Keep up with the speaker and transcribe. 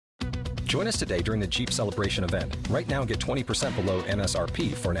Join us today during the Jeep Celebration event. Right now, get 20% below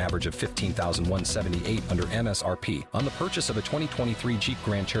MSRP for an average of $15,178 under MSRP on the purchase of a 2023 Jeep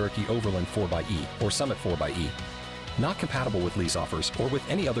Grand Cherokee Overland 4xE or Summit 4xE. Not compatible with lease offers or with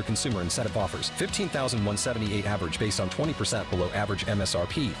any other consumer incentive offers. $15,178 average based on 20% below average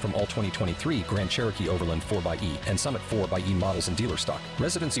MSRP from all 2023 Grand Cherokee Overland 4xE and Summit 4xE models in dealer stock.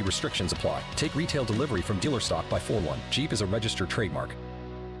 Residency restrictions apply. Take retail delivery from dealer stock by 4/1. Jeep is a registered trademark.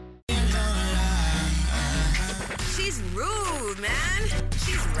 She's rude, man.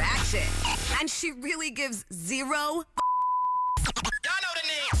 She's ratchet. And she really gives zero.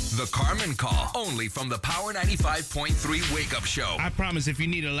 The Carmen Call, only from the Power 95.3 Wake Up Show. I promise if you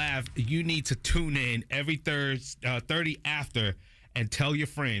need a laugh, you need to tune in every 30 after and tell your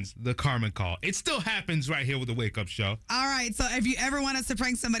friends the Carmen Call. It still happens right here with the Wake Up Show. All right, so if you ever want us to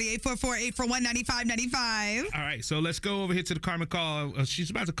prank somebody, 844-841-9595. All right, so let's go over here to the Carmen Call. She's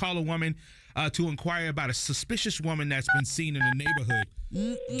about to call a woman to inquire about a suspicious woman that's been seen in the neighborhood.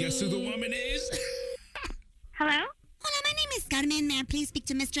 Guess who the woman is? Hello? Hola, my name is Carmen. May I please speak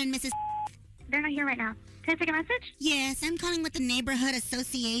to Mr. and Mrs. They're not here right now. Can I take a message? Yes, I'm calling with the neighborhood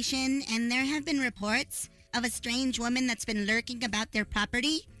association, and there have been reports of a strange woman that's been lurking about their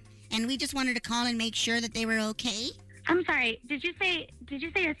property, and we just wanted to call and make sure that they were okay. I'm sorry. Did you say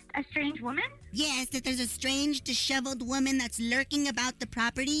a strange woman? Yes, that there's a strange, disheveled woman that's lurking about the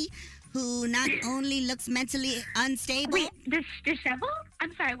property who not only looks mentally unstable. Wait, disheveled?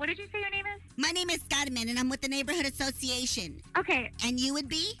 I'm sorry. What did you say your name is? My name is Carmen, and I'm with the neighborhood association. Okay. And you would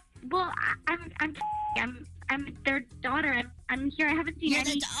be? Well, I'm their daughter. I'm here. I haven't seen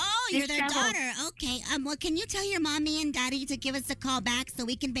any. You're their daughter. Okay. Well, can you tell your mommy and daddy to give us a call back so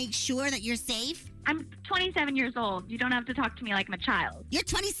we can make sure that you're safe? I'm 27 years old. You don't have to talk to me like I'm a child. You're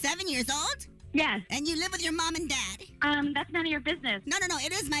 27 years old? Yes. And you live with your mom and dad? That's none of your business. No.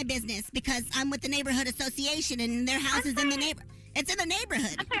 It is my business because I'm with the neighborhood association and their house is in the neighborhood. It's in the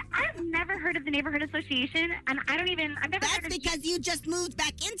neighborhood. I'm sorry, I've never heard of the neighborhood association, and I've never heard of... That's because you just moved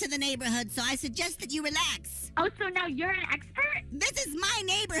back into the neighborhood, so I suggest that you relax. Oh, so now you're an expert? This is my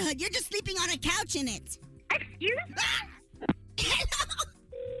neighborhood. You're just sleeping on a couch in it. Excuse me?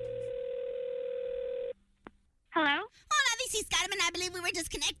 Hello? Hola, this is Carmen. I believe we were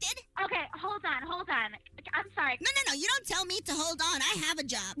disconnected. Okay, hold on. I'm sorry. No. You don't tell me to hold on. I have a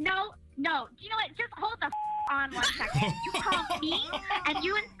job. No. Do you know what? Just hold the on 1 second. You call me and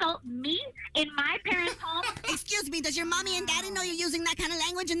you insult me in my parents' home? Excuse me, does your mommy and daddy know you're using that kind of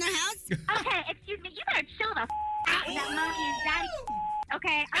language in their house? Okay, excuse me. You better chill the out with that mommy and daddy.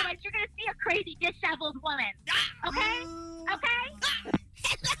 Okay? Otherwise, you're going to see a crazy, disheveled woman. Okay?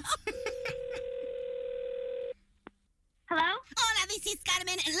 Hello? Hola, this is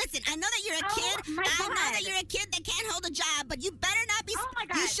Carmen. And listen, I know that you're a kid. I know that you're a kid that can't hold a job, but you better not be... Oh, my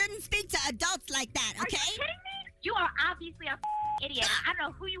God. You shouldn't speak to adults like that, okay? Are you kidding me? You are obviously a idiot. I don't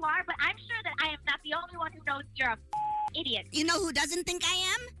know who you are, but I'm sure that I am not the only one who knows you're a idiot. You know who doesn't think I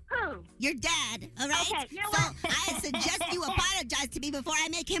am? Who? Your dad, all right? Okay, you know so what? I suggest you apologize to me before I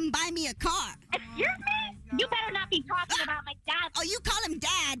make him buy me a car. Excuse me? You better not be talking about my dad. Oh, you call him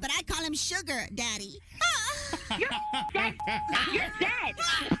dad, but I call him sugar daddy. You're dead. You're dead.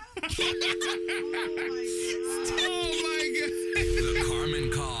 Oh, my God. The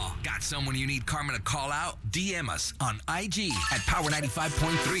Carmen Call. Got someone you need Carmen to call out? DM us on IG at Power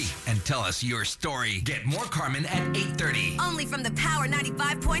 95.3 and tell us your story. Get more Carmen at 8:30. Only from the Power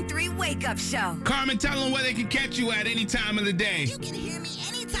 95.3 Wake Up Show. Carmen, tell them where they can catch you at any time of the day. You can hear me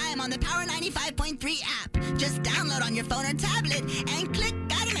anytime on the Power 95.3 app. Just download on your phone or tablet and click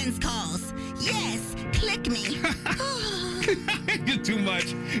Carmen's Calls. Yes, click me. You're too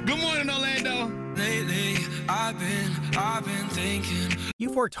much. Good morning, Orlando. Lately, I've been thinking.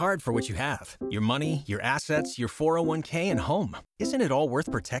 You've worked hard for what you have. Your money, your assets, your 401k, and home. Isn't it all worth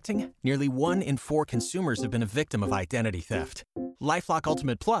protecting? Nearly 1 in 4 consumers have been a victim of identity theft. LifeLock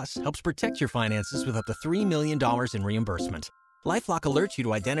Ultimate Plus helps protect your finances with up to $3 million in reimbursement. LifeLock alerts you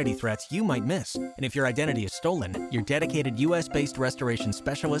to identity threats you might miss. And if your identity is stolen, your dedicated U.S.-based restoration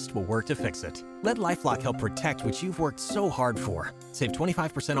specialist will work to fix it. Let LifeLock help protect what you've worked so hard for. Save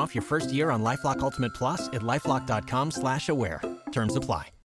 25% off your first year on LifeLock Ultimate Plus at LifeLock.com/aware. Terms apply.